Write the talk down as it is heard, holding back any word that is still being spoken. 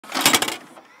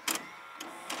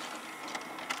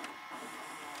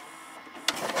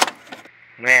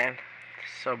Man,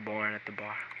 it's so boring at the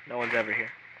bar. No one's ever here.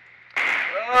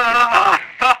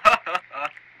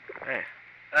 Hey.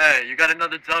 Hey, you got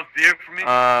another tough beer for me?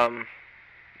 No,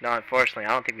 unfortunately, I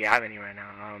don't think we have any right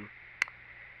now.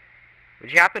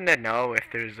 Would you happen to know if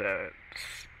there's a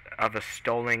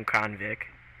stolen Crown Vic?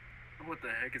 What the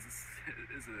heck is this?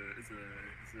 Is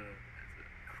a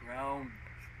Crown?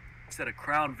 Is that a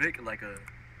Crown Vic, like a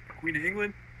Queen of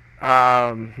England? No,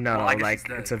 Well, I guess like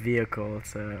she's it's a dead. vehicle.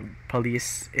 It's a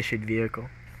police-issued vehicle.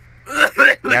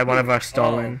 We had one of ours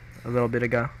stolen a little bit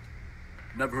ago.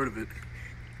 Never heard of it.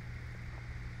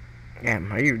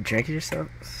 Damn, are you drinking yourself?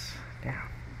 Damn.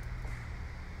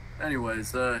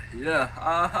 Anyways, yeah,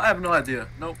 I have no idea.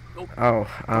 Nope. Oh,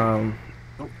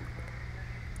 Nope.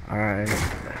 alright.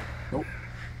 Nope.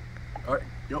 Alright,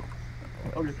 yep.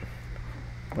 Okay.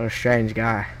 What a strange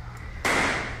guy.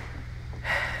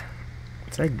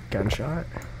 Is that a gunshot?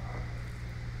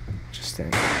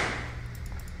 Interesting.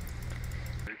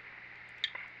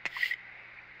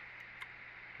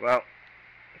 Well,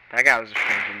 that guy was a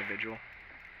strange individual.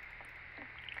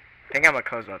 I think I'm gonna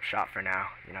close up shop for now,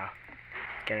 you know.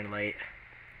 Getting late.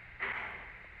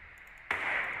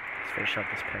 Let's finish up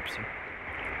this Pepsi.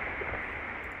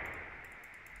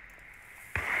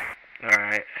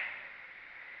 Alright.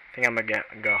 I think I'm gonna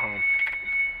go home.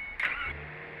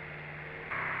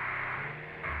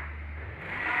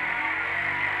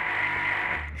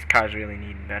 These cars really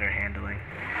need better handling.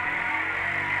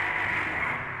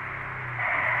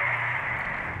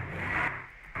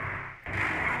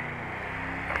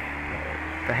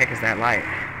 What the heck is that light?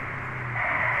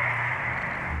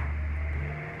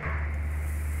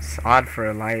 It's odd for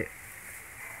a light.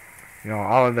 You know,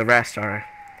 all of the rest are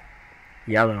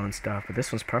yellow and stuff, but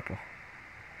this one's purple.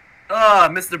 Ah,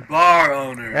 Mr. Bar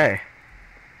Owner. Hey,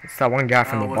 it's that one guy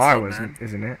from the What's bar, up, man?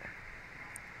 isn't it?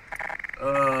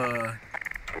 I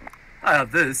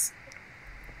have this.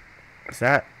 What's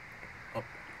that?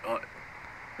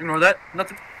 Ignore that.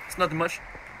 Nothing. It's nothing much.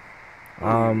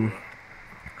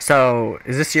 So,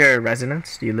 is this your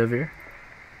residence? Do you live here?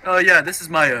 Oh yeah, this is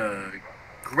my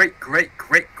great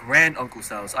grand uncle's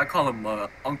house. I call him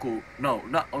Uncle. No,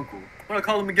 not Uncle. What do I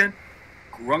call him again?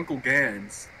 Grunkle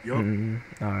Gans. Yup.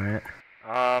 Alright.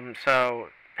 So,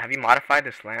 have you modified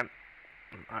this lamp?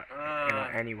 You know,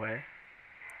 any way?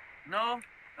 No,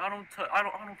 I don't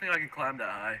think I can climb that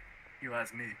high. You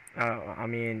ask me. Oh, I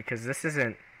mean, because this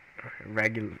isn't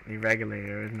regulated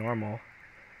or normal.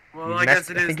 Well, I guess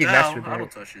it is now. I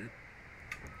don't touch it.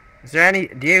 Is there any?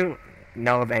 Do you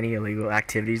know of any illegal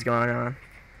activities going on?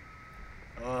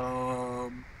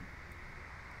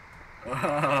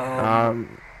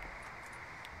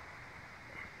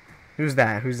 Who's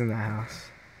that? Who's in the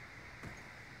house?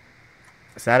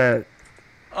 Is that a?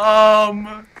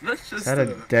 Let's just. Is that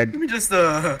a dead? Let me just.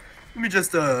 Nope.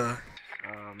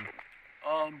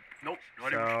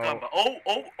 What are you talking about?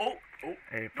 Oh.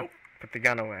 Hey, Nope. put the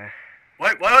gun away.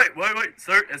 Wait,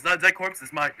 sir. It's not a dead corpse.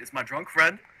 It's my drunk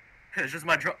friend. It's just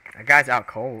my drunk. That guy's out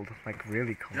cold, like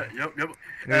really cold. Yep.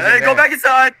 Hey, Go back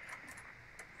inside.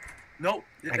 Nope.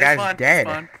 That guy's dead.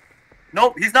 It's fine.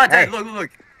 Nope, he's not dead. Hey,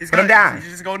 Look. Put him down. He's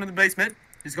just going in the basement.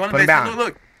 He's going in Put the him basement.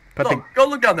 down. Look. Go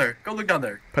look down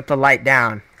there. Put the light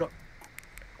down. Go.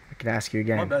 I can ask you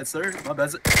again. My bad, sir. My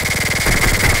bad.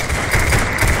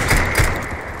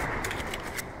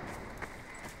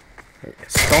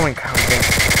 Stolen content.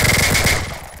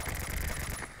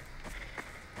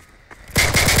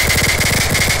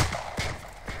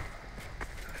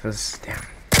 This damn.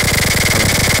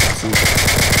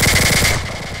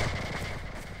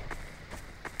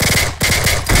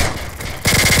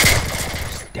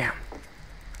 Damn.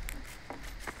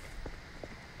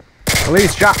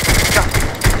 Police, drop.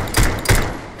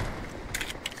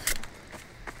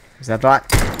 Is that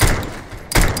bot?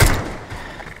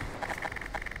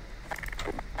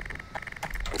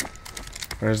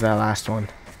 Where's that last one?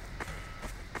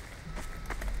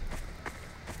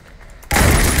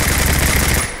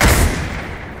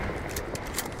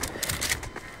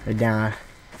 They're down.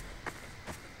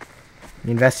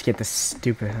 Investigate this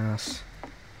stupid house.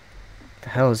 What the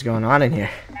hell is going on in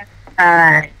here?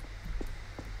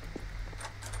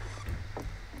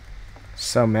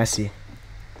 So messy.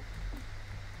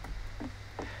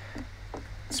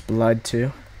 It's blood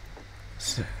too.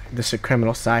 This is a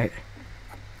criminal site.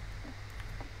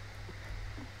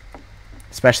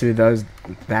 Especially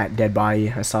that dead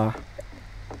body I saw.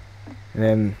 And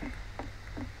then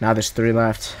now there's 3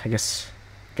 left. I guess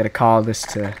gotta call this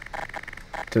to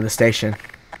the station.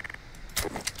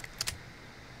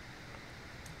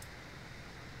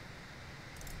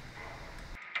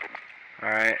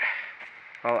 Alright.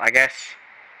 Well, I guess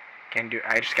Can't do.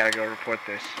 I just gotta go report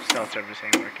this. Cell service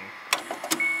ain't working.